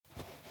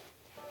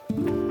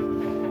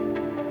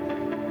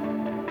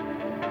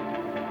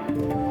This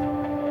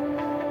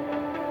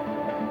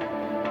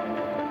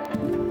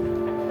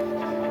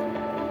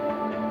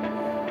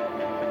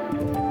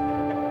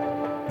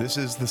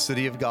is the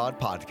City of God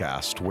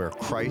podcast, where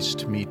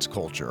Christ meets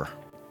culture.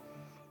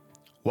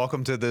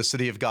 Welcome to the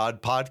City of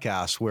God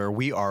podcast, where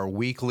we are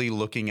weekly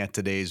looking at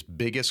today's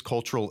biggest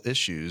cultural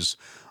issues,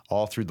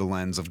 all through the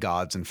lens of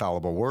God's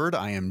infallible word.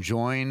 I am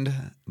joined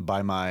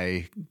by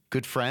my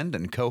good friend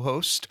and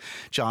co-host,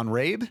 John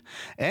Rabe,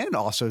 and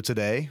also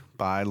today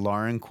by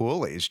Lauren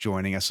Cooley is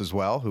joining us as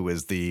well, who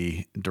is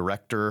the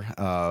director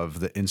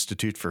of the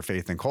Institute for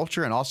Faith and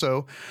Culture and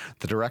also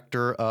the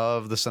director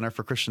of the Center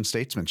for Christian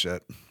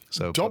Statesmanship.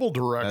 So double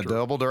director. A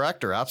double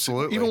director,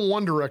 absolutely. Even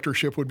one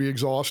directorship would be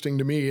exhausting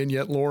to me, and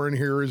yet Lauren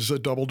here is a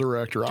double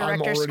director. Director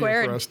I'm already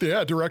squared. impressed.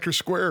 Yeah, director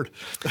squared.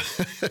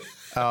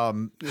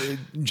 John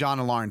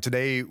and Lauren,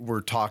 today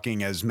we're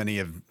talking, as many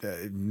have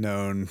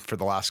known for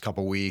the last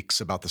couple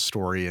weeks, about the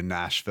story in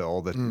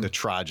Nashville, the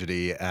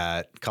tragedy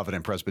at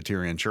Covenant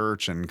Presbyterian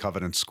Church and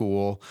Covenant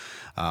School.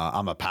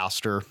 I'm a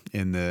pastor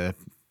in the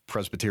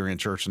Presbyterian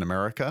Church in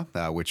America,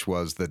 which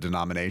was the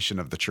denomination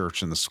of the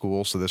church and the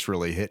school. So this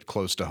really hit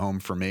close to home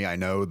for me. I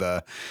know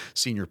the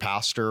senior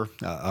pastor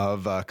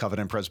of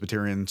Covenant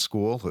Presbyterian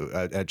School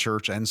at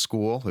church and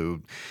school,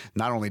 who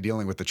not only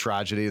dealing with the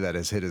tragedy that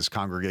has hit his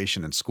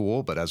congregation and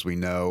school, but as we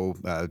know,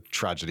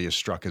 tragedy has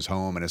struck his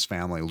home and his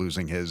family,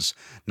 losing his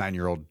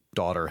 9-year-old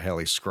daughter,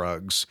 Haley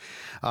Scruggs.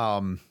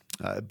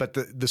 But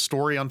the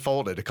story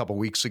unfolded a couple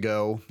weeks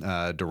ago.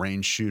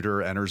 Deranged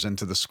shooter enters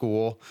into the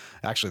school.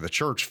 Actually, the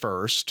church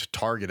first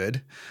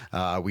targeted.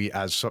 We,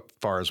 as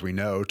far as we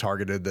know,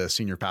 targeted the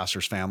senior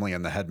pastor's family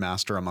and the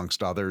headmaster,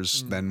 amongst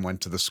others. Then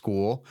went to the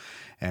school,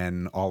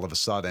 and all of a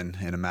sudden,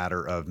 in a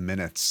matter of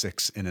minutes,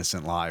 6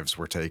 innocent lives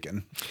were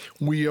taken.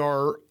 We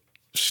are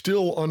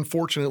still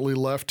unfortunately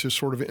left to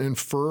sort of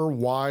infer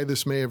why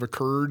this may have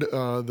occurred.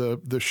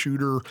 The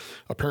shooter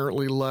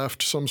apparently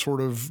left some sort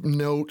of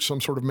note,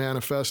 some sort of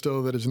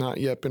manifesto that has not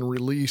yet been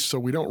released. So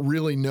we don't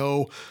really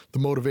know the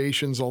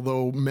motivations,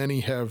 although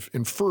many have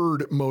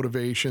inferred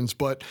motivations.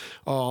 But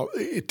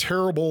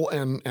terrible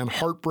and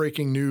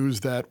heartbreaking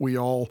news that we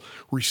all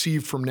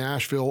received from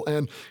Nashville.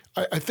 And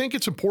I think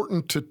it's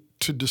important to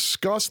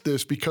discuss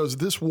this because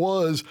this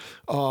was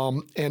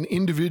an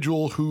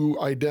individual who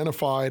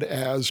identified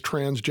as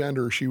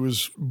transgender. She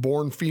was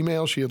born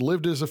female. She had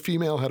lived as a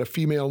female, had a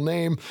female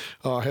name,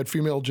 had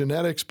female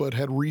genetics, but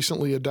had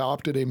recently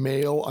adopted a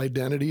male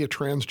identity, a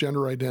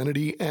transgender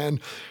identity.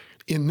 And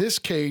in this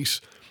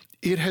case,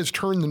 it has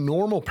turned the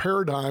normal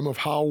paradigm of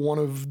how one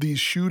of these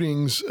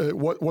shootings,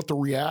 what the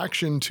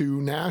reaction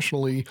to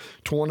nationally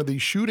to one of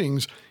these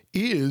shootings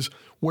is,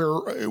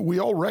 where we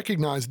all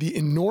recognize the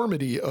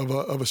enormity of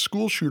a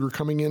school shooter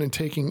coming in and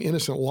taking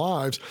innocent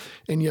lives,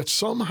 and yet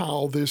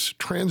somehow this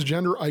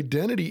transgender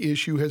identity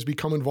issue has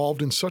become involved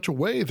in such a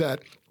way that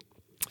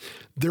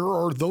there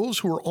are those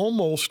who are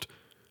almost,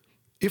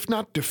 if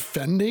not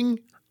defending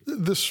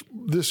this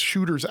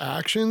shooter's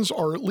actions,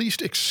 are at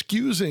least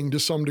excusing to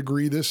some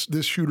degree this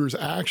shooter's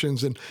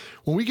actions. And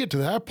when we get to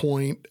that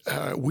point,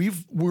 we're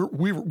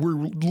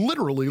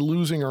literally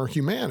losing our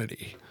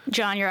humanity.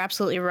 John, you're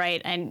absolutely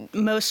right. And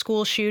most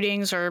school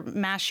shootings or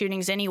mass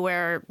shootings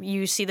anywhere,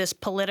 you see this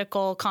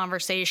political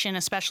conversation,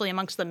 especially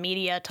amongst the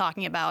media,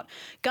 talking about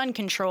gun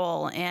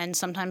control. And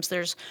sometimes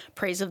there's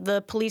praise of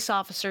the police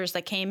officers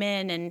that came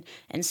in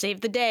and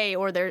saved the day,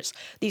 or there's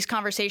these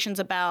conversations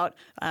about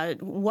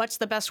what's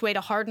the best way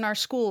to harden our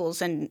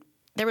schools. And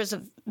there was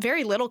a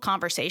very little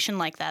conversation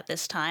like that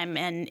this time,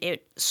 and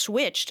it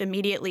switched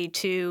immediately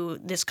to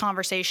this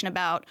conversation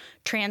about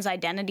trans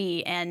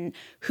identity and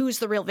who's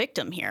the real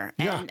victim here.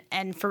 Yeah.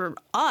 And for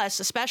us,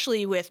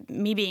 especially with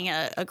me being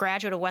a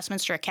graduate of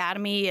Westminster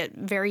Academy,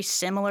 very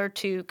similar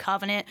to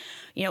Covenant,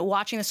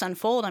 watching this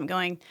unfold, I'm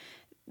going,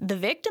 the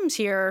victims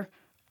here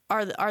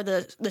are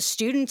the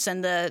students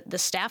and the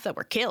staff that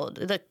were killed,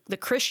 the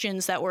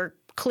Christians that were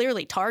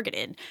clearly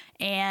targeted.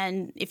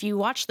 And if you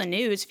watch the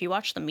news, if you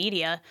watch the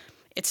media,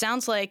 it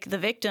sounds like the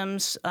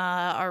victims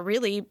are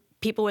really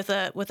people with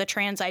a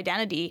trans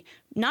identity,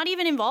 not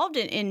even involved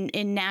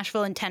in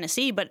Nashville and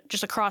Tennessee, but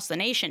just across the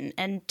nation.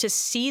 And to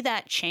see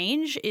that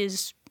change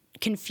is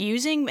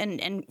confusing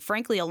and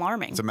frankly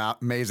alarming. It's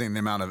amazing the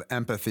amount of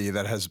empathy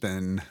that has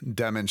been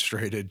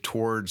demonstrated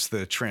towards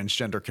the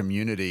transgender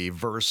community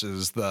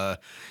versus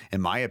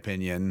in my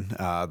opinion,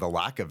 the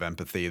lack of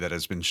empathy that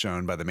has been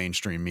shown by the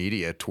mainstream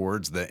media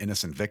towards the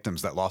innocent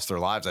victims that lost their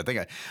lives. I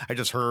think I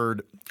just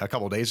heard a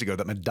couple of days ago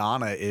that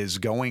Madonna is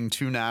going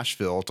to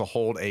Nashville to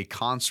hold a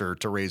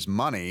concert to raise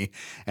money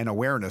and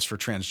awareness for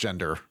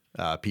transgender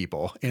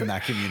people in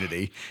that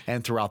community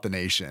and throughout the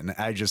nation.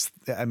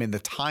 I mean, the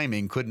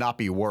timing could not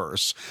be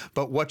worse,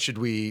 but why should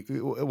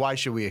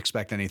we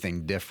expect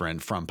anything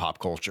different from pop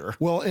culture?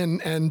 Well, and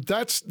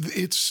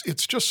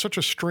it's just such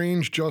a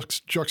strange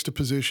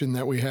juxtaposition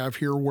that we have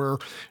here where,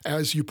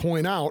 as you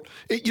point out,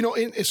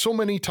 so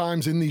many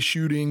times in these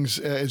shootings,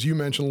 as you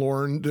mentioned,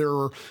 Lauren, there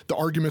are the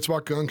arguments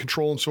about gun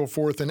control and so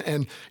forth.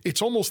 And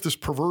it's almost this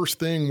perverse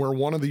thing where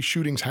one of these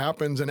shootings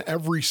happens and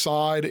every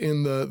side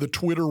in the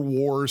Twitter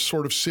wars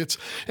sort of sit sits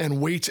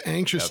and waits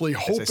anxiously,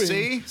 hoping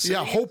see that the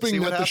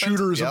happened?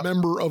 shooter is a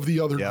member of the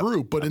other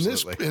group. But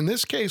absolutely. in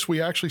this case,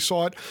 we actually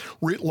saw it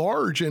writ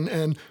large,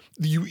 and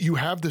you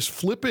have this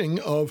flipping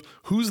of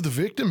who's the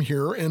victim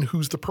here and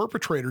who's the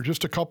perpetrator.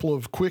 Just a couple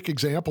of quick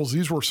examples.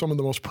 These were some of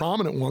the most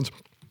prominent ones.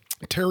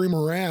 Terry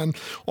Moran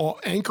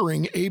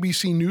anchoring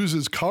ABC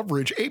News'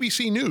 coverage.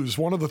 ABC News,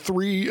 one of the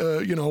three,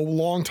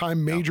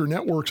 longtime major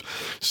networks,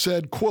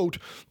 said, quote,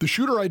 "The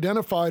shooter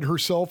identified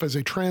herself as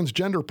a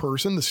transgender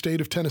person. The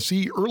state of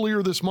Tennessee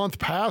earlier this month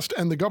passed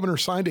and the governor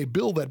signed a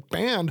bill that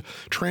banned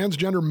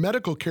transgender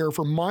medical care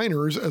for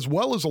minors, as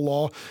well as a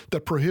law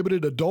that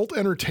prohibited adult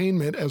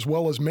entertainment as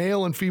well as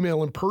male and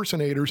female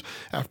impersonators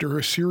after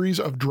a series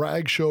of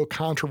drag show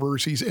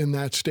controversies in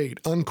that state,"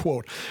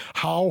 unquote.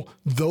 How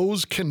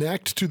those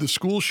connect to the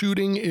school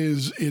shooting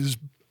is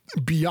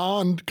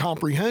beyond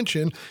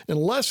comprehension,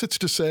 unless it's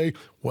to say,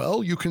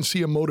 well, you can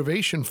see a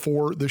motivation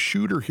for the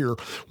shooter here.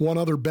 One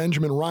other,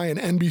 Benjamin Ryan,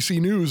 NBC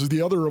News, the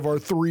other of our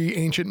three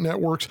ancient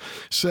networks,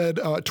 said,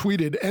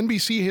 tweeted,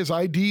 "NBC has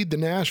ID'd the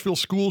Nashville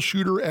school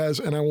shooter as,"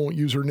 and I won't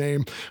use her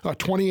name,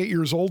 28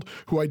 years old,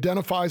 who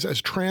identifies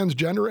as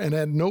transgender and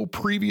had no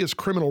previous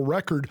criminal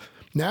record.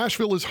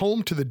 Nashville is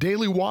home to the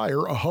Daily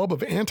Wire, a hub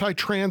of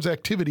anti-trans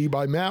activity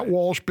by Matt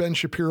Walsh, Ben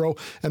Shapiro,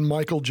 and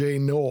Michael J.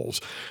 Knowles.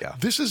 Yeah.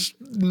 This is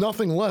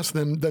nothing less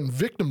than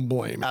victim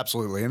blame.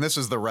 Absolutely. And this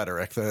is the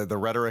rhetoric. The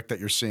rhetoric that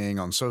you're seeing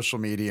on social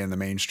media and the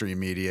mainstream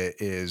media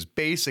is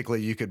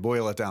basically, you could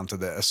boil it down to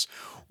this.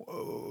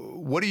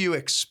 What do you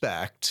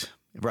expect,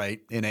 right,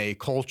 in a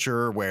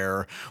culture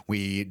where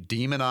we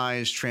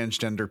demonize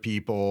transgender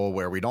people,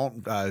 where we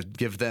don't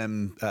give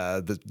them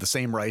the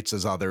same rights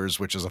as others,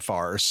 which is a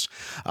farce,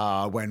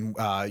 when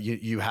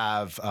you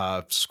have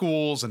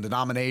schools and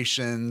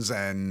denominations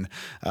and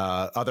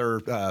other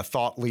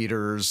thought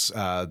leaders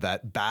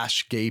that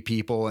bash gay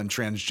people and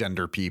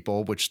transgender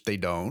people, which they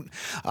don't,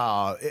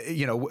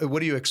 what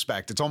do you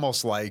expect? It's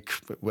almost like,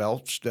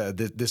 well,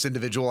 this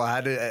individual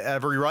had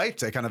every right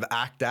to kind of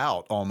act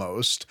out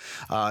almost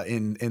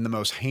in the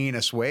most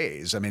heinous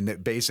ways. I mean,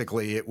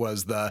 basically, it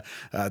was the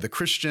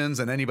Christians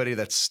and anybody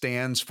that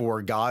stands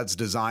for God's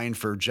design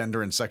for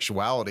gender and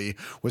sexuality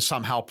was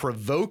somehow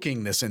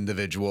provoking this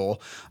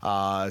individual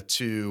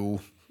to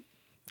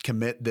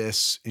commit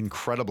this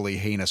incredibly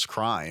heinous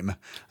crime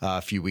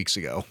a few weeks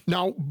ago.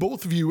 Now,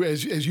 both of you,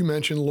 as you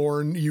mentioned,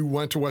 Lauren, you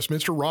went to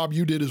Westminster. Rob,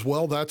 you did as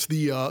well. That's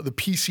the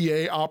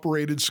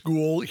PCA-operated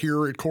school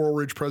here at Coral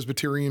Ridge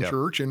Presbyterian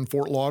Church in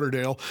Fort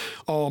Lauderdale.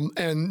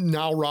 And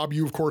now, Rob,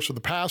 you, of course, are the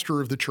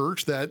pastor of the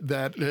church that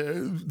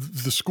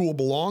the school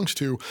belongs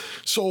to.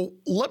 So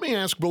let me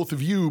ask both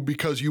of you,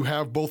 because you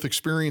have both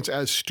experience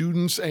as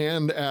students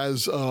and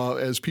as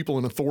people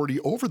in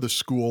authority over the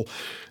school.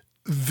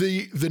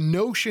 The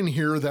notion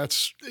here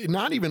that's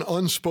not even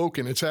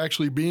unspoken, it's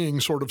actually being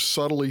sort of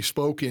subtly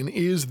spoken,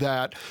 is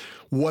that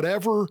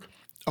whatever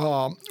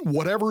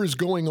is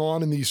going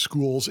on in these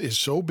schools is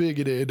so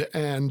bigoted,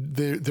 and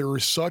there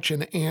is such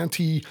an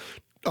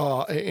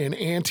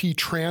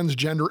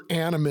anti-transgender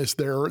animus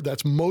there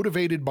that's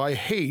motivated by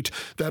hate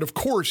that, of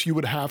course, you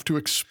would have to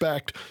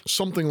expect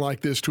something like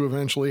this to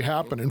eventually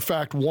happen. In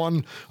fact,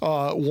 one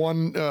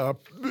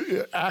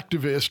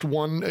activist,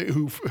 one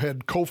who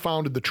had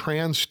co-founded the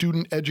Trans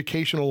Student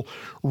Educational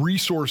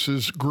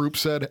Resources Group,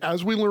 said,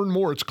 "As we learn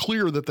more, it's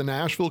clear that the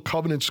Nashville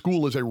Covenant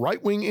School is a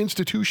right-wing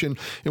institution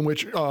in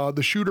which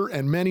the shooter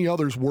and many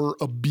others were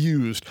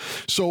abused."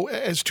 So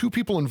as two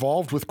people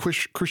involved with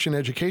Christian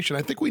education,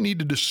 I think we need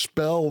to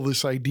dispel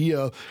this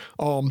idea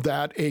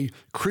that a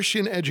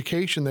Christian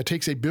education that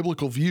takes a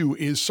biblical view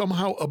is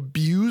somehow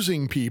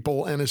abusing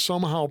people and is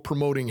somehow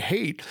promoting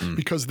hate,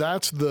 because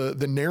that's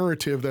the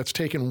narrative that's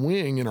taken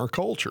wing in our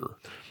culture.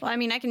 Well, I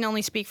mean, I can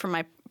only speak from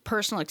my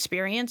personal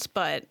experience,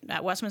 but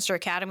at Westminster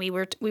Academy,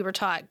 we were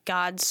taught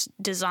God's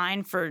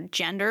design for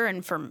gender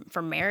and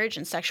for marriage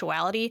and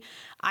sexuality.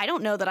 I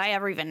don't know that I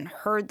ever even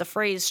heard the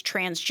phrase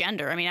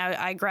transgender. I mean,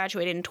 I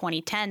graduated in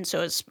 2010,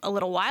 so it's a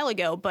little while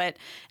ago, but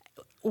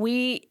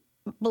we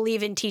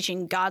believe in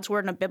teaching God's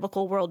word in a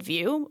biblical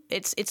worldview.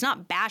 It's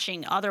not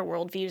bashing other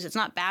worldviews. It's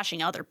not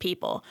bashing other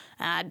people.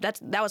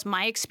 That was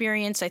my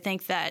experience. I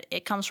think that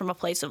it comes from a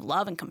place of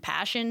love and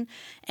compassion.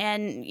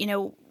 And,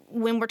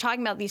 when we're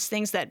talking about these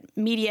things that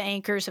media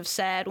anchors have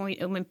said,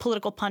 when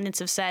political pundits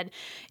have said,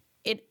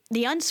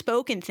 the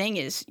unspoken thing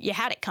is you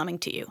had it coming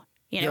to you.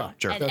 Yeah,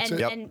 sure.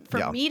 And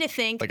for me to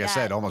think like I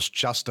said, almost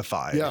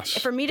justified. Yes.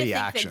 For me to think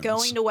actions. that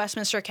going to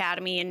Westminster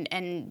Academy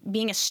and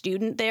being a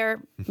student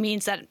there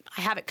means that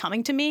I have it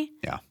coming to me.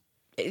 Yeah.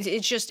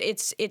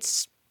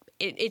 It's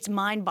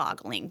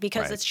mind-boggling,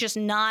 because it's just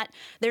not.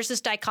 There's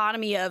this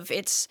dichotomy of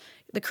it's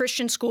the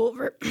Christian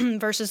school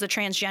versus the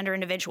transgender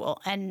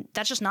individual, and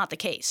that's just not the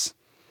case.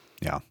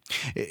 Yeah,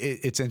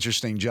 it's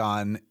interesting,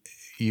 John.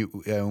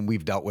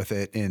 we've dealt with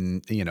it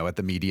in, at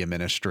the media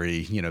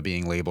ministry,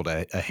 being labeled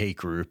a hate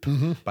group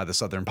by the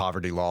Southern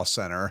Poverty Law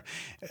Center.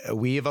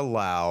 We have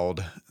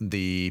allowed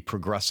the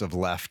progressive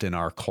left in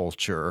our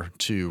culture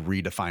to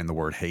redefine the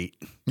word hate.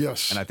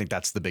 Yes. And I think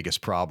that's the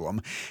biggest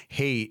problem.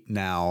 Hate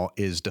now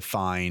is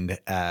defined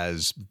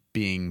as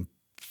being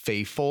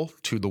faithful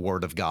to the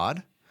word of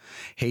God.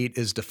 Hate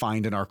is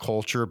defined in our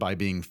culture by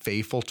being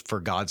faithful for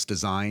God's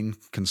design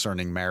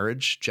concerning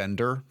marriage,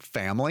 gender,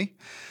 family.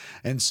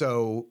 And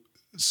so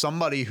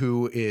somebody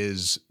who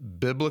is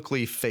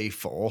biblically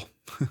faithful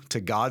to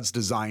God's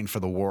design for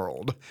the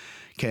world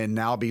can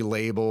now be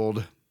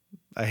labeled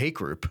a hate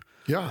group.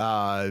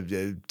 Yeah.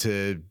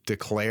 To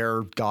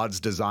declare God's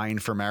design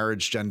for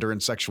marriage, gender,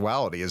 and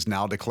sexuality is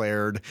now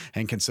declared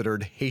and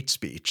considered hate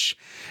speech.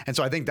 And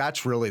so I think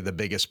that's really the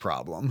biggest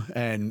problem.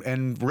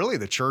 And really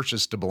the church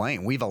is to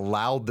blame. We've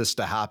allowed this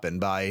to happen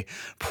by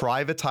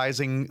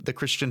privatizing the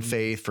Christian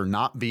faith, for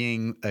not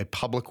being a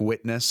public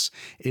witness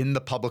in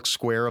the public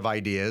square of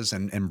ideas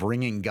and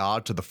bringing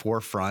God to the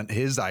forefront,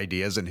 his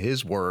ideas and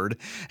his word,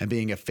 and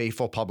being a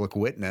faithful public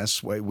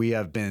witness. We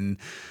have been,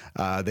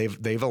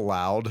 they've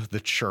allowed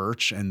the church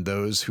and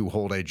those who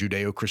hold a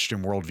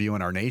Judeo-Christian worldview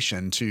in our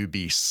nation to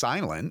be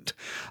silent,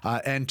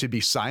 and to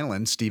be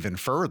silenced even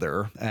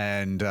further.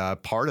 And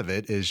part of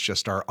it is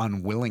just our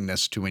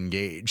unwillingness to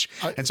engage.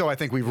 And so I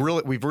think we've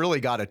really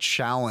got to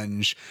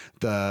challenge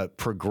the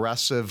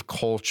progressive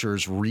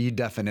culture's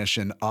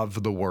redefinition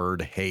of the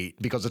word hate,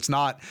 because it's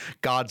not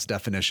God's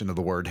definition of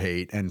the word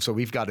hate. And so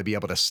we've got to be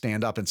able to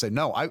stand up and say,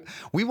 no,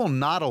 we will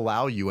not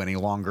allow you any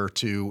longer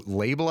to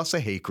label us a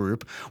hate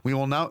group. We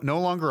will no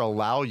longer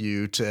allow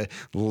you to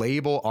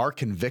label our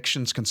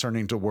convictions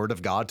concerning the word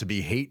of God to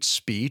be hate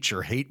speech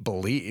or hate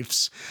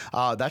beliefs.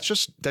 That's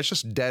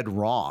just dead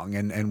wrong.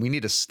 And we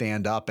need to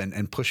stand up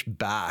and push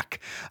back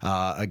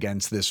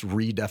against this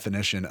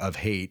redefinition of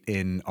hate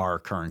in our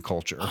current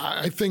culture.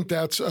 I think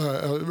that's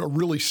a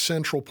really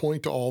central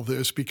point to all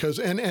this, because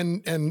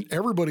and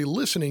everybody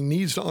listening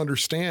needs to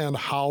understand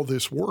how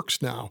this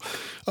works now.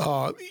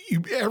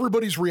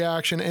 Everybody's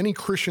reaction, any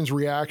Christian's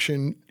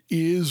reaction,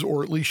 is,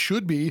 or at least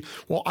should be,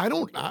 well, I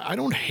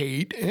don't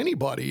hate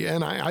anybody,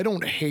 and I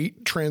don't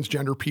hate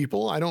transgender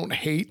people. I don't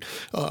hate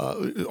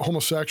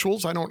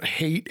homosexuals. I don't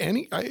hate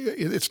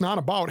it's not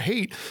about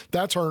hate.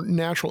 That's our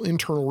natural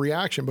internal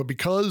reaction. But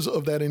because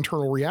of that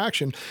internal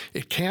reaction,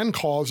 it can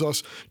cause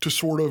us to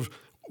sort of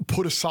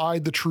put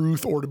aside the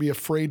truth, or to be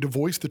afraid to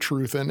voice the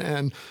truth.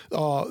 And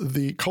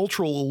the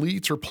cultural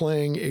elites are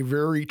playing a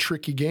very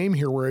tricky game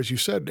here, where, as you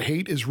said,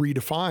 hate is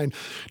redefined.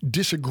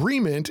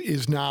 Disagreement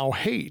is now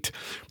hate.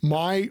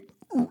 My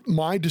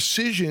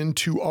decision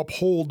to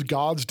uphold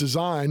God's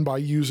design by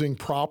using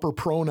proper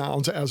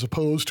pronouns as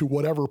opposed to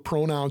whatever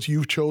pronouns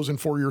you've chosen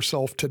for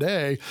yourself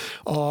today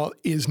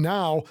is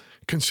now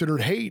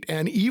considered hate,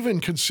 and even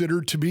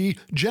considered to be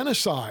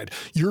genocide.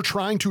 You're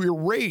trying to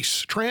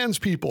erase trans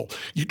people.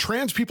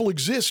 Trans people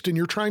exist, and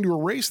you're trying to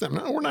erase them.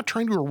 No, we're not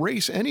trying to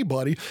erase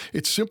anybody.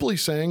 It's simply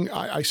saying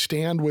I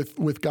stand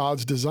with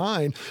God's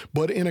design.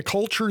 But in a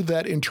culture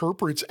that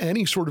interprets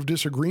any sort of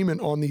disagreement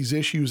on these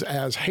issues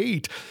as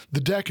hate,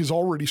 the deck is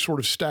already sort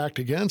of stacked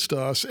against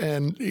us,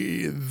 and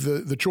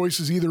the choice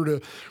is either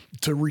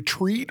to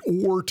retreat,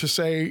 or to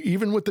say,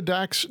 even with the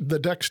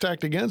deck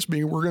stacked against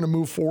me, we're going to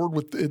move forward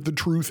with the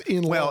truth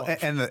in love. Well,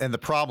 and the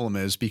problem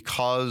is,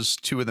 because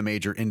two of the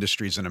major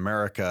industries in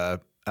America,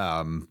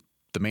 the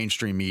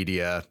mainstream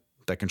media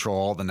that control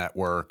all the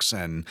networks,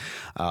 and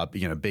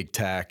big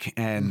tech,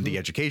 and the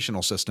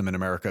educational system in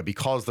America,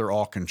 because they're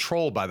all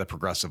controlled by the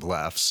progressive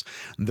lefts,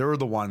 they're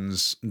the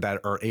ones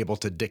that are able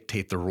to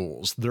dictate the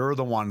rules. They're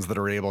the ones that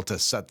are able to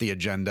set the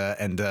agenda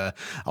and to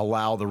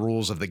allow the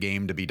rules of the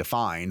game to be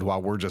defined,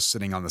 while we're just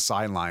sitting on the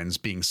sidelines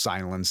being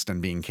silenced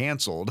and being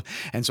canceled.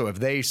 And so if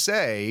they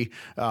say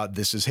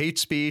this is hate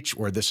speech,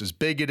 or this is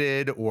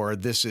bigoted, or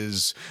this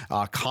is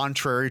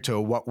contrary to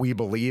what we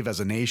believe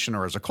as a nation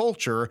or as a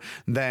culture,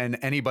 then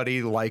anybody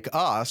like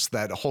us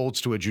that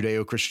holds to a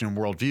Judeo-Christian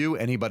worldview,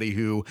 anybody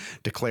who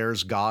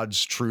declares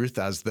God's truth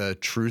as the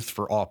truth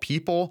for all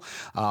people,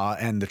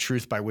 and the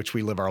truth by which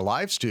we live our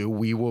lives to,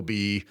 we will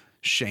be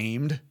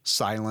shamed,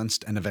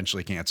 silenced, and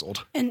eventually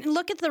canceled. And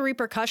look at the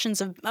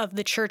repercussions of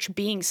the church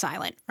being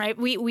silent, right?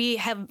 We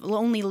have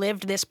only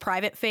lived this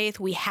private faith.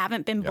 We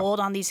haven't been bold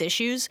on these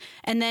issues.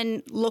 And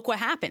then look what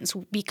happens.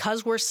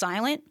 Because we're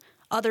silent,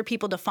 other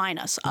people define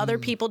us. Other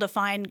people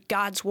define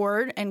God's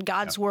word and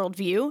God's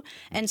worldview.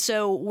 And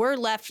so we're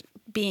left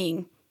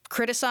being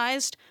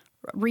criticized,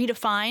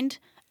 redefined,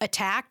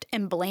 attacked,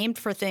 and blamed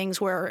for things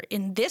where,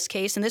 in this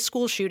case, in this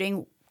school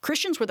shooting,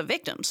 Christians were the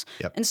victims.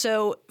 Yep. And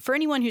so for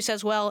anyone who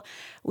says, well,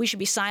 we should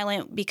be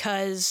silent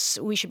because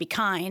we should be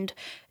kind,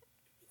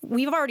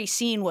 we've already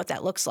seen what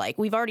that looks like.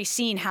 We've already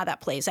seen how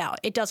that plays out.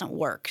 It doesn't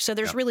work. So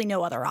there's really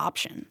no other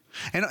option.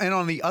 And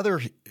on the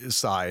other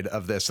side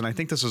of this, and I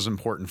think this is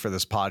important for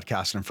this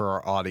podcast and for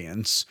our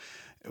audience,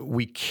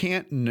 we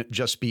can't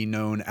just be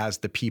known as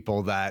the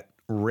people that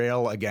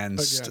rail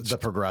against the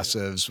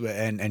progressives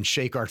and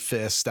shake our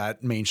fist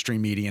at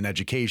mainstream media and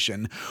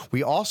education.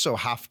 We also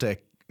have to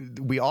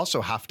we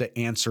also have to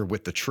answer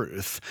with the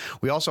truth.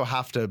 We also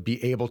have to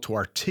be able to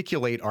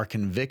articulate our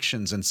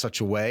convictions in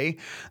such a way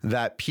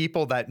that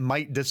people that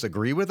might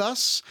disagree with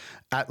us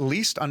at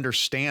least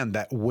understand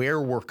that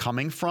where we're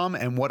coming from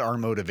and what our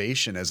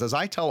motivation is. As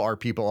I tell our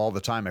people all the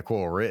time at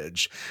Coral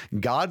Ridge,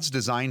 God's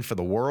design for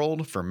the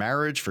world, for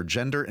marriage, for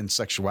gender and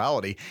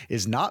sexuality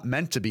is not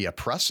meant to be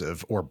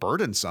oppressive or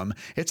burdensome.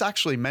 It's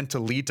actually meant to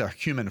lead to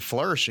human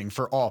flourishing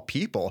for all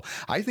people.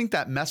 I think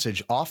that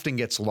message often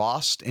gets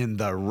lost in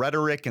the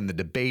rhetoric and the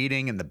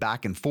debating and the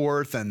back and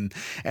forth and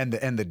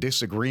the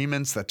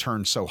disagreements that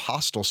turn so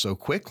hostile so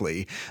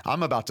quickly.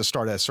 I'm about to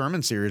start a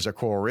sermon series at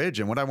Coral Ridge,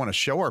 and what I want to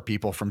show our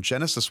people from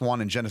Genesis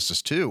 1 and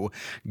Genesis 2,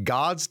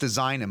 God's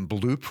design and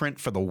blueprint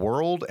for the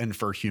world and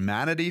for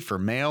humanity, for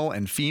male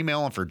and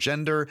female and for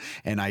gender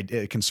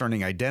and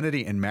concerning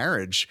identity and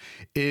marriage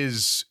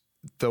is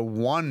the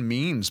one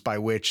means by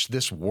which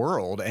this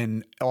world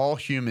and all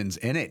humans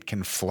in it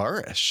can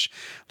flourish.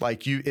 I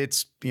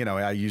use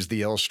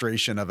the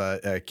illustration of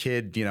a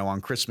kid,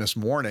 on Christmas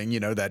morning,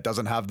 that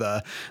doesn't have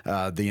the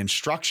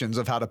instructions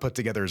of how to put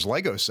together his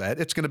Lego set.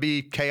 It's going to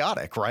be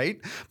chaotic,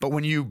 right? But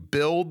when you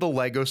build the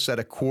Lego set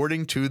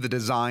according to the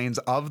designs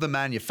of the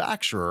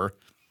manufacturer,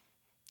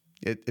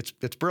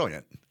 it's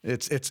brilliant.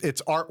 It's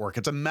artwork.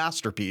 It's a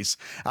masterpiece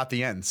at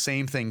the end.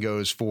 Same thing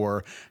goes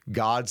for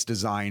God's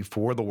design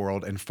for the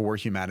world and for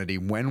humanity.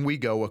 When we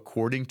go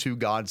according to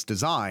God's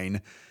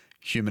design,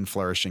 human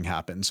flourishing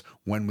happens.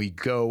 When we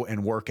go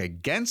and work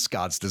against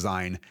God's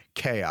design,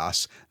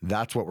 chaos.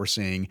 That's what we're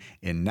seeing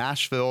in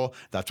Nashville.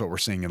 That's what we're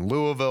seeing in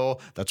Louisville.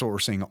 That's what we're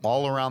seeing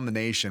all around the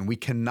nation. We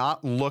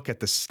cannot look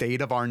at the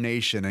state of our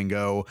nation and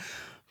go,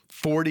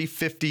 40,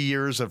 50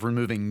 years of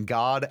removing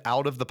God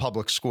out of the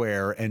public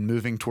square and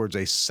moving towards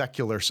a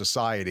secular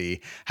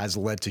society has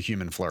led to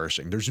human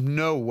flourishing. There's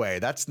no way.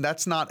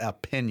 That's not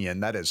opinion.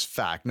 That is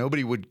fact.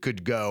 Nobody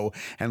could go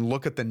and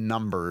look at the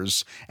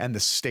numbers and the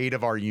state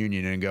of our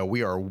union and go,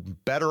 we are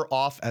better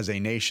off as a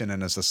nation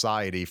and a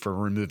society for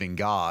removing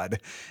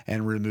God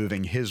and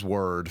removing his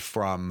word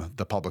from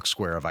the public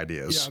square of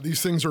ideas. Yeah,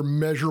 these things are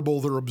measurable.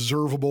 They're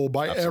observable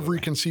by every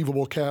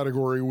conceivable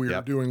category. We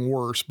are doing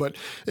worse. But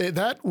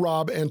that,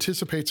 Rob,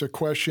 anticipates a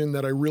question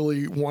that I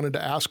really wanted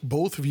to ask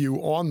both of you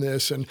on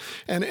this. And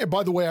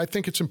by the way, I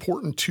think it's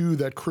important too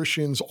that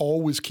Christians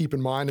always keep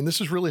in mind, and this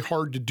is really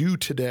hard to do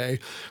today,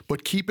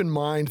 but keep in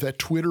mind that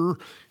Twitter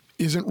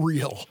isn't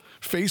real.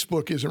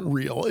 Facebook isn't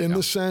real in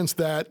the sense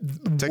that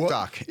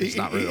TikTok is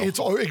not real.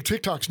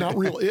 TikTok's not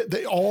real.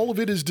 All of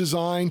it is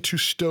designed to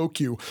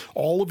stoke you.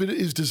 All of it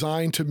is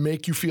designed to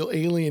make you feel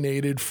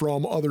alienated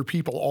from other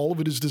people. All of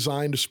it is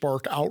designed to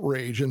spark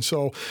outrage. And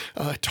so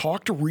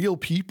talk to real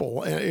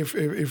people.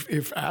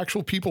 If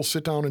actual people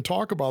sit down and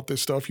talk about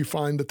this stuff, you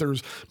find that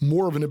there's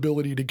more of an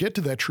ability to get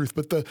to that truth.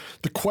 But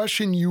the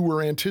question you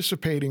were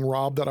anticipating,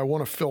 Rob, that I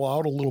want to fill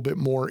out a little bit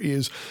more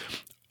is,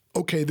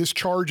 okay, this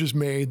charge is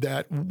made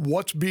that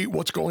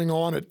what's going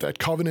on at that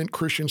Covenant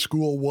Christian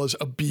School was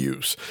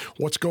abuse.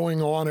 What's going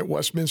on at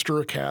Westminster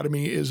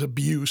Academy is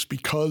abuse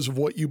because of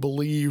what you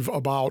believe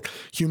about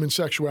human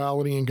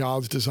sexuality and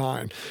God's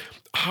design.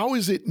 How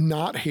is it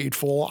not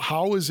hateful?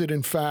 How is it,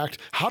 in fact,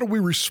 how do we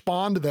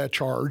respond to that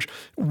charge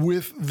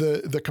with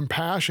the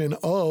compassion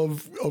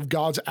of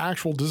God's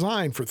actual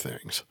design for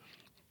things?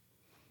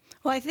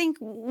 Well, I think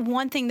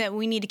one thing that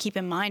we need to keep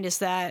in mind is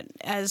that,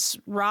 as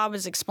Rob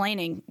is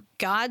explaining,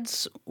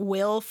 God's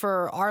will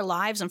for our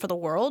lives and for the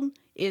world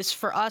is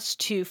for us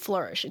to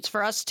flourish. It's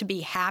for us to be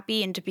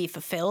happy and to be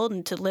fulfilled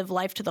and to live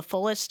life to the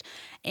fullest.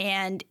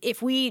 And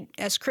if we,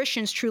 as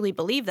Christians, truly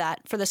believe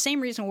that, for the same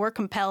reason we're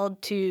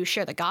compelled to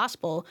share the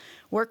gospel,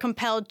 we're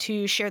compelled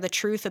to share the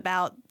truth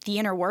about the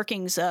inner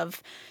workings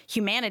of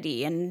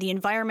humanity and the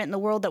environment and the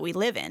world that we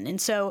live in.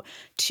 And so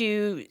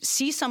to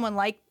see someone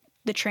like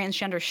the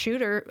transgender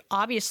shooter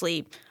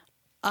obviously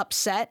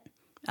upset,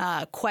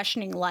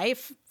 questioning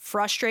life,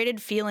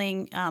 frustrated,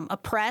 feeling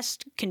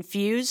oppressed,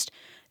 confused,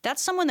 that's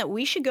someone that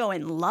we should go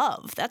and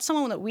love. That's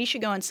someone that we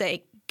should go and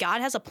say, God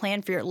has a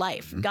plan for your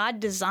life. Mm-hmm. God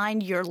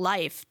designed your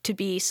life to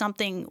be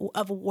something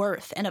of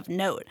worth and of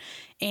note.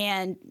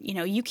 And,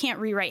 you can't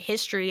rewrite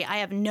history. I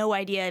have no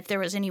idea if there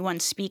was anyone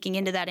speaking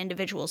into that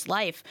individual's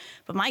life.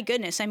 But my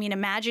goodness,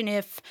 imagine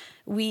if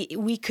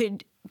we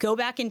could go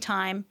back in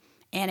time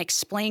and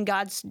explain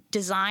God's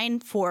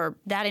design for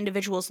that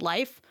individual's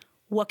life,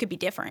 what could be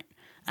different?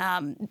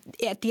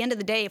 At the end of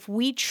the day, if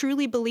we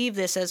truly believe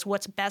this as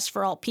what's best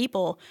for all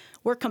people,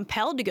 we're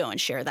compelled to go and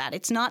share that.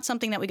 It's not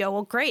something that we go,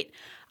 well, great,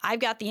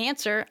 I've got the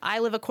answer. I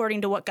live according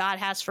to what God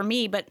has for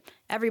me, but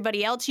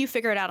everybody else, you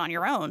figure it out on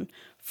your own.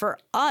 For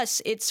us,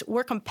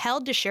 we're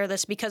compelled to share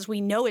this because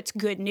we know it's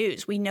good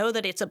news. We know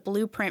that it's a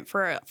blueprint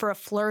for a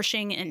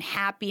flourishing and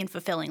happy and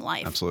fulfilling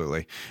life.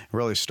 Absolutely. It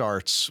really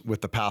starts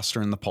with the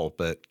pastor in the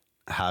pulpit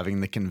having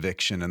the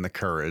conviction and the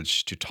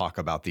courage to talk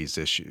about these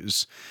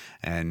issues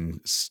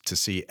and to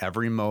see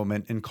every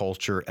moment in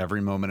culture, every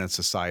moment in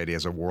society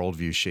as a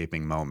worldview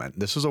shaping moment.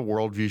 This is a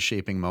worldview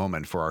shaping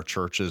moment for our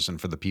churches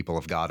and for the people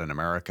of God in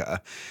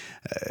America.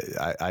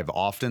 I've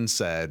often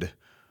said,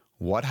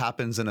 what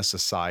happens in a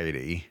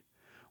society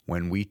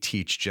when we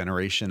teach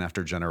generation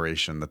after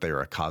generation that they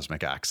are a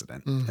cosmic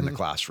accident in the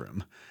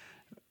classroom.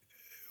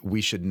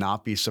 We should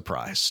not be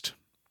surprised.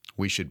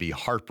 We should be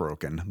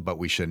heartbroken, but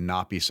we should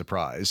not be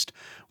surprised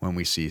when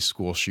we see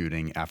school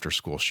shooting after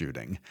school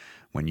shooting.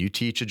 When you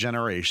teach a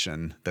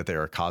generation that they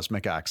are a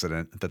cosmic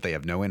accident, that they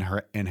have no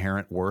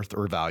inherent worth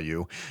or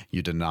value,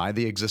 you deny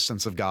the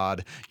existence of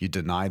God, you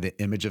deny the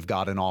image of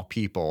God in all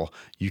people,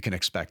 you can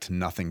expect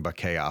nothing but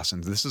chaos.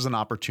 And this is an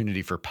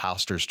opportunity for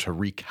pastors to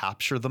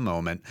recapture the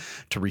moment,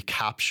 to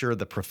recapture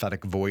the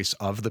prophetic voice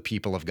of the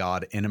people of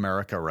God in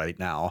America right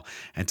now,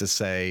 and to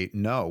say,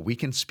 no, we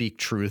can speak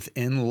truth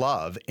in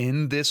love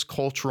in this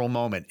cultural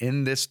moment,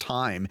 in this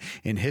time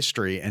in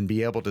history, and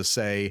be able to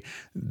say,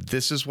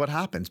 this is what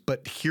happens.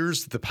 But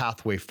here's the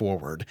pathway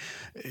forward.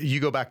 You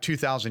go back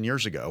 2,000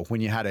 years ago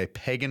when you had a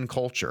pagan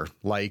culture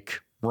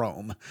like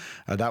Rome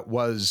that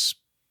was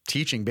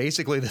teaching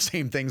basically the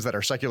same things that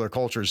our secular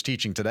culture is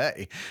teaching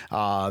today,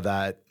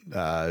 that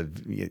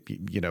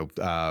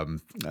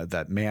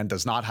man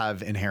does not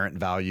have inherent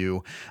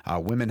value,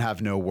 women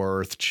have no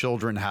worth,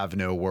 children have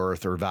no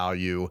worth or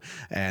value.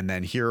 And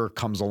then here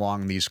comes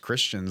along these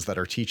Christians that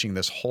are teaching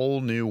this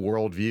whole new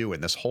worldview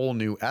and this whole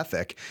new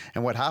ethic.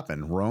 And what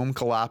happened? Rome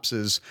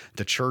collapses,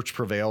 the church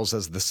prevails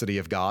as the city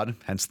of God,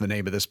 hence the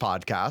name of this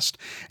podcast,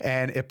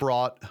 and it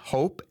brought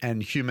hope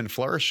and human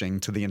flourishing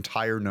to the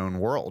entire known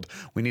world.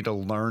 We need to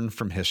learn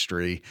from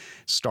history.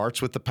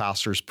 Starts with the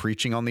pastors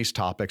preaching on these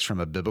topics from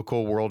a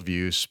biblical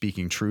worldview,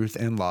 speaking truth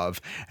in love.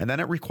 And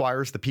then it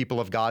requires the people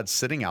of God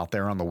sitting out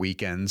there on the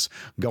weekends,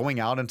 going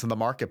out into the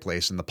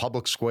marketplace and the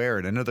public square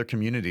and into their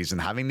communities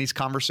and having these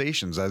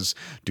conversations as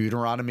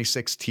Deuteronomy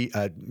 6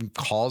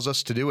 calls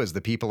us to do as the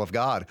people of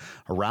God,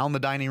 around the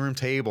dining room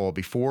table,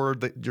 before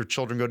your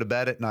children go to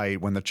bed at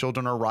night, when the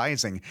children are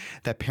rising,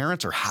 that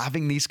parents are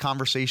having these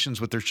conversations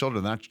with their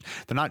children.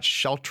 They're not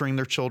sheltering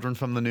their children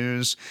from the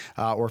news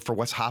or for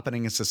what's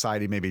happening in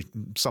society. Maybe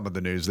some of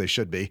the news they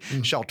should be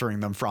sheltering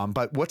them from,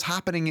 but what's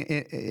happening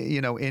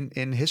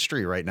in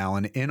history right now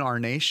and in our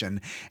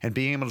nation, and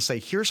being able to say,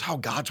 here's how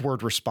God's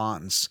word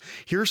responds.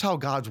 Here's how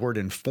God's word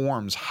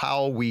informs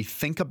how we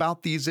think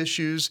about these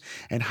issues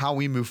and how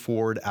we move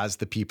forward as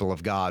the people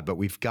of God. But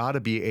we've got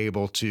to be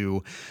able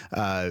to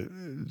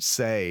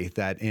say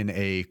that in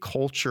a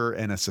culture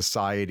and a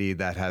society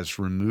that has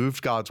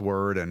removed God's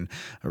word and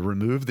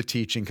removed the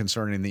teaching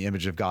concerning the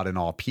image of God in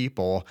all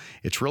people,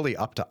 it's really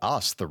up to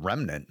us, the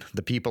remnant,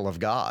 the people of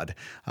God,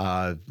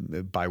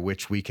 by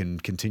which we can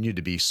continue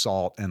to be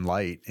salt and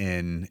light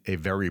in a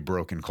very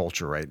broken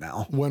culture right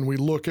now. When we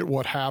look at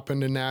what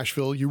happened in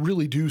Nashville, you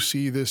really do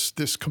see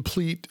this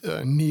complete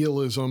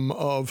nihilism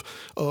of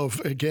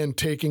again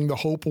taking the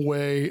hope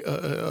away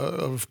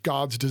of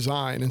God's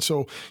design. And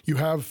so you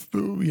have,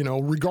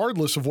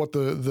 regardless of what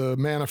the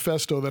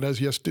manifesto that has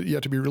yet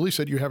to be released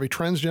said, you have a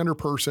transgender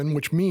person,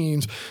 which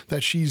means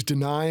that she's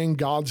denying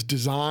God's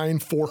design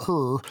for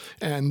her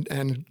and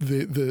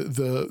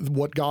the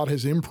what God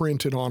has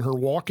imprinted on her,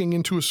 walking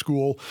into a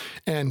school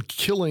and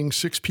killing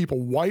 6 people,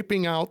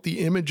 wiping out the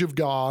image of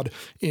God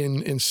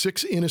in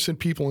 6 innocent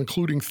people,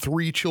 including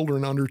 3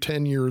 children under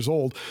 10 years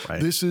old.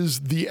 Right. This is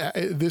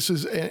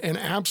an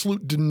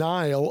absolute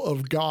denial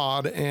of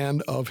God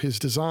and of His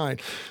design.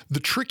 The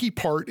tricky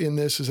part in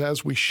this is,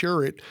 as we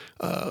share it,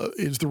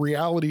 is the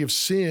reality of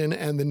sin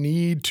and the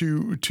need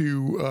to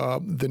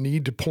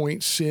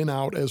point sin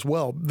out as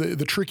well.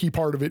 The tricky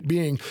part of it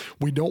being,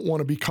 we don't want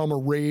to become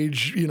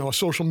a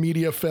social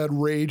media fed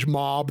rage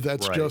mob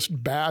that's right,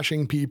 just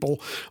bashing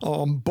people.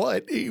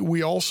 But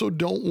we also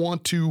don't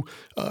want to,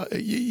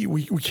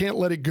 we can't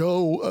let it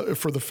go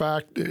for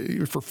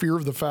fear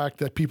of the fact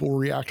that people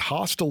react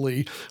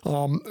hostily.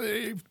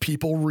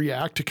 People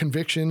react to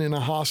conviction in a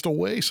hostile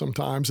way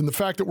sometimes. And the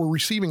fact that we're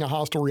receiving a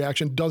hostile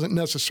reaction doesn't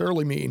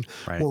necessarily mean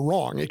right, we're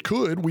wrong. It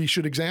could. We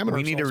should examine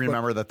ourselves. We need to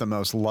remember that the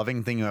most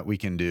loving thing that we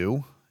can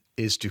do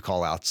is to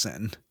call out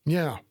sin.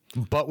 Yeah.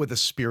 But with a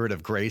spirit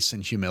of grace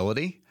and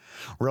humility,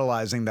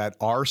 realizing that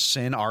our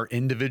sin, our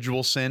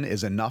individual sin,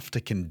 is enough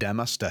to condemn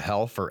us to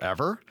hell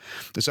forever.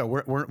 So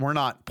we're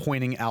not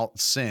pointing out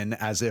sin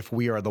as if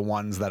we are the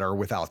ones that are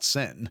without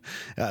sin.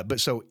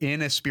 But so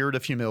in a spirit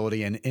of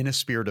humility and in a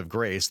spirit of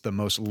grace, the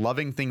most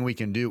loving thing we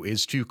can do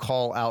is to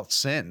call out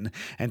sin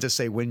and to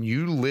say, when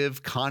you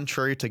live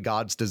contrary to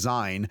God's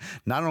design,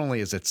 not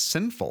only is it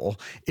sinful,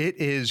 it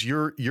is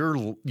you're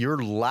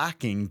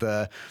lacking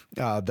the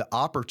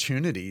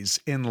opportunities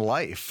in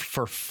life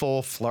for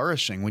full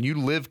flourishing. When you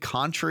live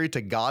contrary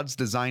to God's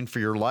design for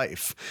your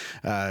life,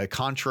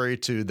 contrary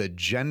to the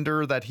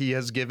gender that He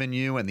has given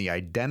you and the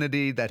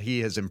identity that He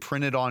has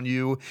imprinted on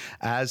you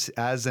as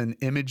an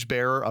image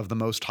bearer of the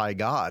Most High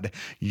God,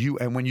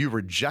 and when you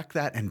reject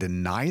that and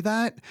deny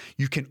that,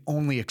 you can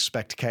only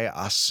expect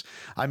chaos.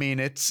 I mean,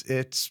 it's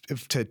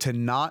to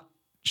not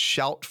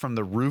shout from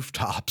the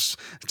rooftops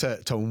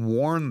to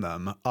warn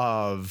them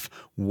of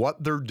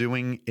what they're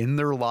doing in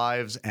their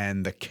lives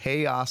and the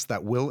chaos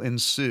that will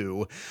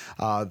ensue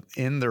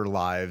in their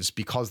lives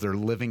because they're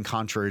living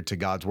contrary to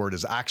God's word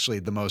is actually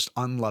the most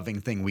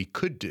unloving thing we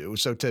could do.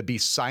 So to be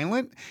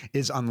silent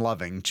is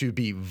unloving. To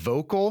be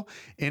vocal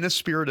in a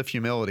spirit of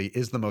humility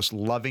is the most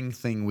loving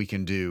thing we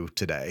can do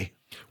today.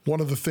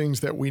 One of the things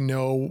that we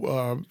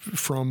know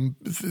from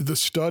the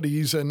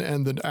studies and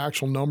the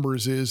actual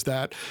numbers is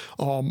that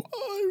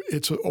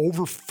it's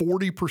over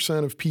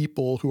 40% of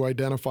people who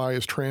identify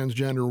as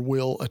transgender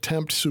will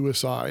attempt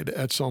suicide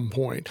at some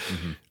point.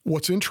 Mm-hmm.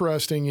 What's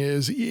interesting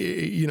is,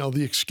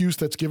 the excuse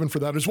that's given for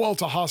that is, well,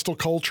 it's a hostile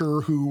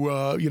culture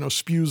who,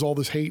 spews all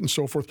this hate and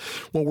so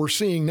forth. Well, we're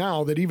seeing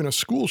now that even a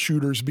school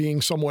shooter is being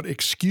somewhat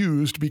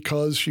excused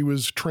because she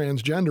was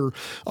transgender.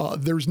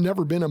 There's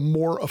never been a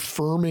more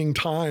affirming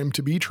time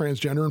to be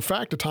transgender. In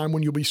fact, a time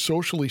when you'll be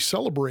socially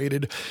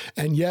celebrated,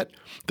 and yet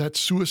that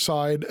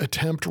suicide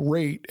attempt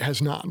rate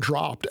has not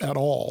dropped at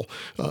all.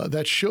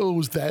 That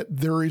shows that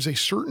there is a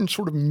certain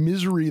sort of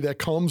misery that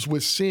comes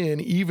with sin,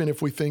 even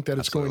if we think that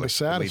it's going to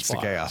satisfy. Leads to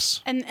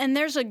chaos. And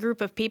there's a group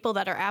of people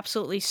that are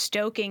absolutely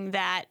stoking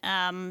that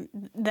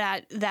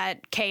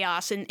that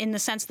chaos in the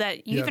sense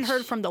that you even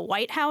heard from the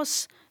White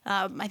House.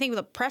 I think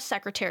the press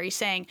secretary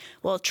saying,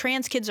 well,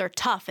 trans kids are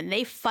tough and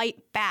they fight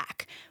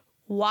back.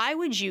 Why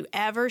would you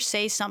ever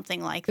say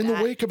something like that? In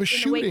the wake of a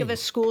shooting. In the wake of a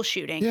school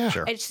shooting. Yeah.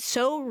 Sure. It's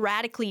so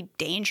radically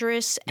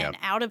dangerous and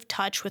out of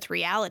touch with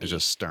reality. It's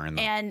just stirring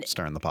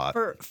the pot.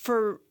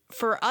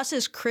 For us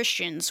as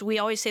Christians, we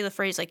always say the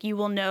phrase, like, you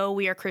will know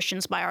we are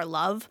Christians by our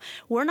love.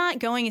 We're not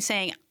going and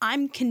saying,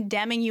 I'm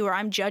condemning you or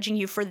I'm judging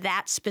you for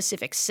that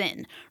specific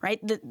sin, right?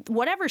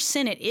 Whatever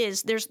sin it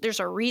is, there's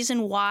a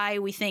reason why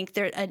we think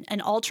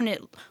an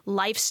alternate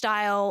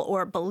lifestyle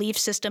or belief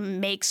system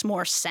makes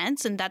more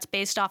sense, and that's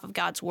based off of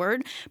God's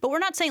word. But we're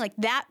not saying, like,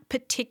 that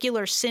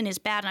particular sin is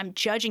bad and I'm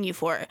judging you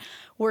for it.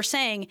 We're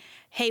saying,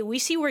 hey, we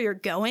see where you're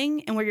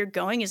going, and where you're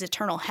going is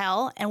eternal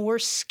hell, and we're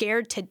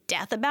scared to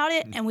death about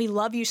it, and we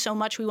love you so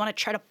much we want to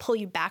try to pull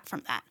you back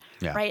from that,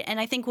 right? And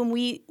I think when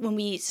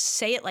we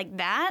say it like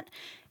that,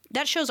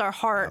 that shows our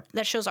heart,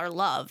 that shows our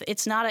love.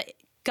 It's not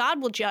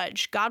God will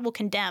judge, God will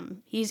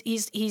condemn.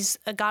 He's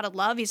a God of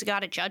love, he's a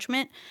God of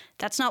judgment.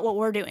 That's not what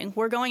we're doing.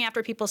 We're going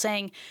after people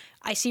saying,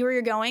 I see where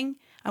you're going.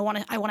 I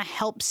want to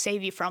help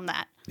save you from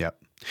that. Yep.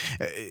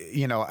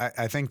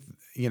 I think,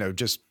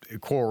 just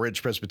Coral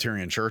Ridge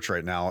Presbyterian Church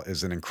right now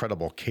is an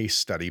incredible case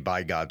study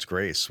by God's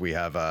grace. We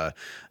have a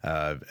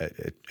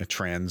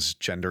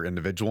transgender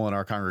individual in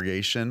our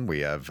congregation.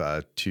 We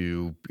have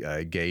two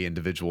gay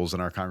individuals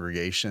in our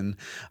congregation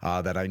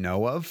that I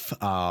know of.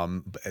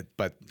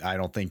 But I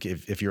don't think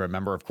if you're a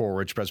member of Coral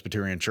Ridge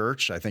Presbyterian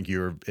Church, I think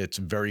it's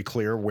very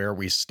clear where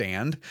we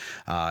stand.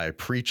 I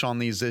preach on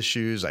these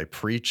issues. I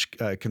preach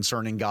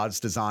concerning God's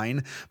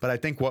design. But I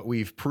think what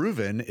we've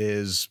proven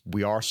is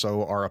we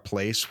also are a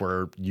place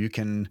where you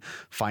can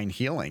find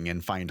healing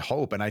and find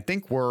hope. And I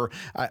think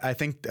I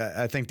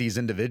think these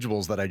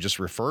individuals that I just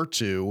referred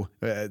to,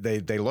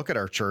 they look at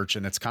our church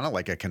and it's kind of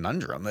like a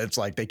conundrum. It's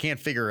like they can't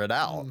figure it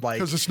out,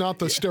 because it's not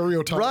the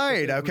stereotype.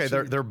 Right? Okay,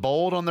 they're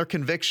bold on their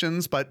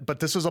convictions, but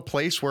this is a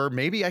place where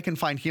maybe I can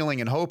find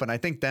healing and hope. And I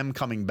think them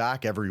coming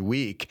back every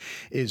week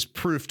is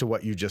proof to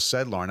what you just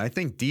said, Lauren. I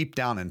think deep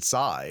down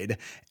inside,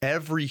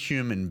 every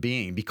human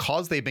being,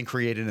 because they've been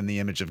created in the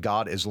image of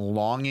God, is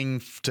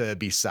longing to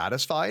be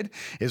satisfied,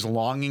 is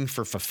longing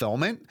for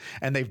fulfillment,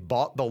 and they've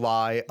bought the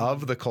lie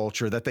of the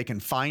culture that they can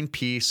find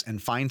peace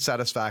and find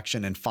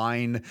satisfaction and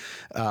find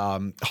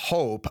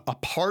hope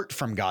apart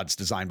from God's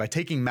design by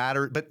taking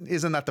matter. But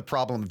isn't that the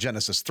problem of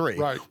Genesis 3?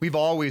 Right. We've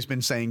always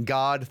been saying,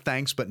 God,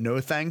 thanks, but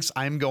no thanks.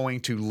 I'm going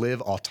to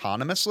live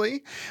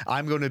autonomously.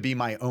 I'm going to be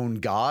my own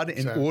God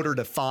in order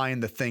to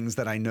find the things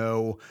that I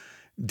know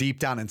deep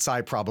down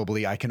inside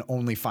probably I can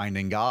only find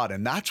in God.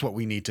 And that's what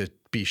we need to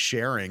be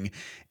sharing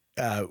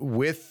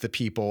with the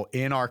people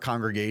in our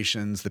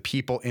congregations, the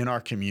people in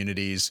our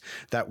communities,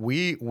 that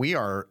we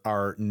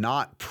are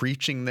not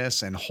preaching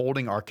this and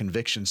holding our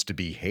convictions to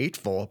be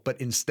hateful,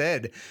 but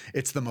instead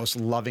it's the most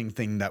loving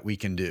thing that we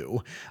can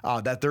do.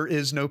 That there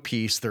is no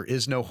peace, there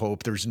is no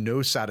hope, there's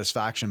no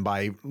satisfaction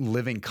by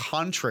living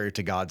contrary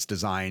to God's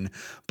design,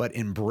 but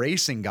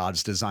embracing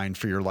God's design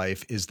for your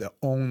life is the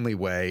only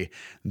way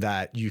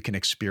that you can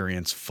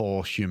experience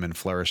full human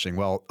flourishing.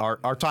 Well,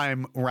 our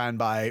time ran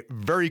by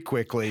very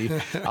quickly.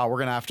 We're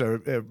going to have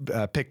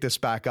to pick this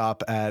back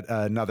up at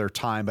another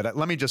time. But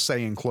let me just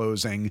say in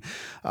closing,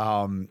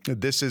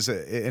 this is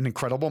an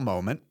incredible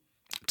moment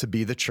to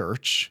be the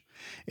church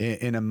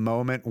in a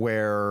moment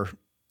where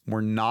we're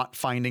not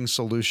finding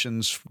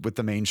solutions with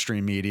the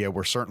mainstream media.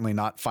 We're certainly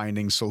not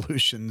finding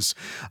solutions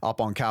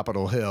up on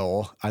Capitol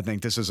Hill. I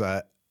think this is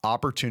an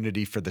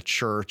opportunity for the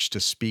church to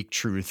speak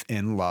truth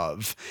in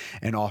love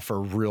and offer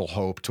real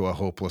hope to a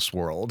hopeless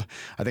world.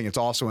 I think it's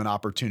also an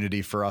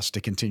opportunity for us to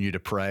continue to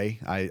pray.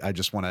 I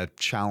just want to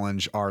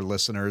challenge our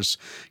listeners,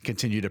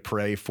 continue to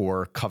pray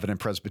for Covenant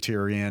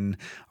Presbyterian,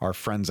 our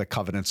friends at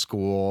Covenant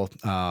School,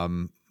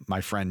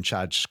 my friend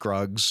Chad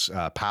Scruggs,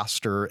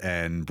 pastor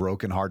and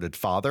brokenhearted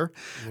father,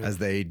 as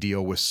they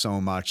deal with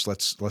so much.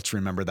 Let's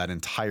remember that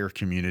entire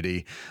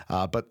community.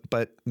 But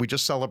we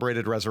just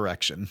celebrated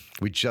resurrection.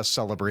 We just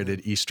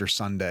celebrated Easter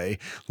Sunday.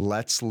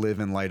 Let's live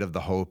in light of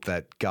the hope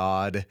that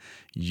God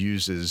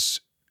uses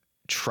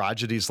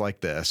tragedies like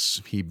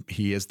this.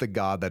 He is the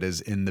God that is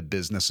in the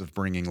business of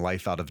bringing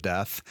life out of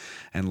death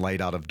and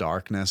light out of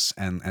darkness.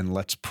 And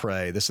let's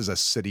pray. This is a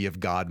city of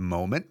God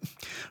moment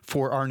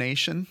for our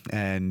nation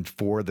and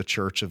for the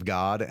church of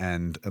God.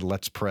 And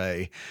let's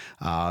pray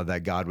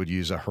that God would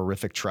use a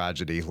horrific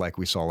tragedy like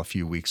we saw a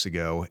few weeks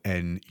ago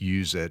and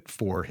use it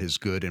for his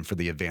good and for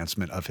the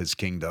advancement of his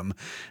kingdom.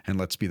 And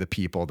let's be the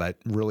people that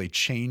really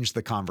change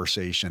the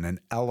conversation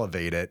and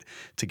elevate it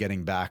to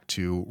getting back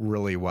to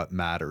really what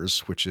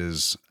matters, which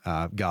is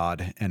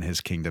God and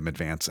his kingdom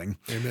advancing.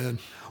 Amen.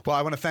 Well,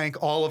 I want to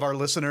thank all of our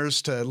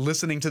listeners to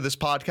listening to this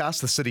podcast,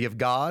 The City of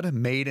God,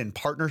 made in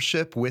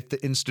partnership with the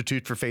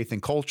Institute for Faith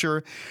and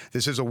Culture.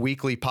 This is a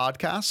weekly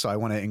podcast, so I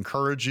want to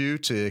encourage you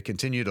to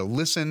continue to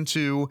listen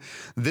to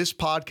this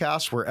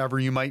podcast wherever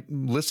you might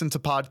listen to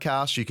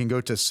podcasts. You can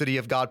go to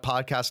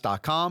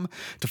cityofgodpodcast.com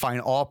to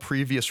find all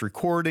previous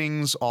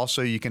recordings.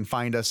 Also, you can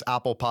find us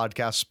Apple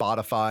Podcasts,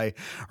 Spotify,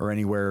 or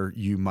anywhere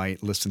you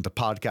might listen to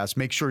podcasts.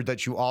 Make sure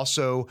that you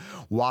also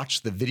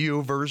watch the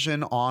video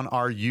version on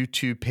our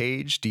YouTube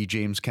page, D.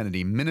 James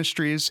Kennedy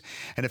Ministries.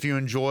 And if you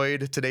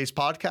enjoyed today's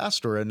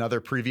podcast or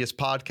another previous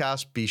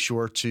podcast, be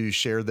sure to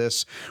share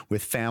this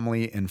with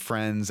family and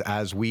friends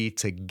as we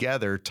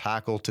together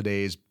tackle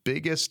today's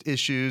biggest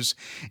issues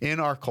in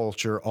our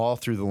culture, all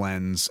through the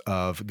lens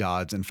of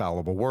God's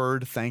infallible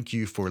word. Thank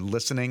you for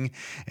listening,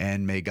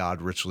 and may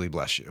God richly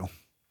bless you.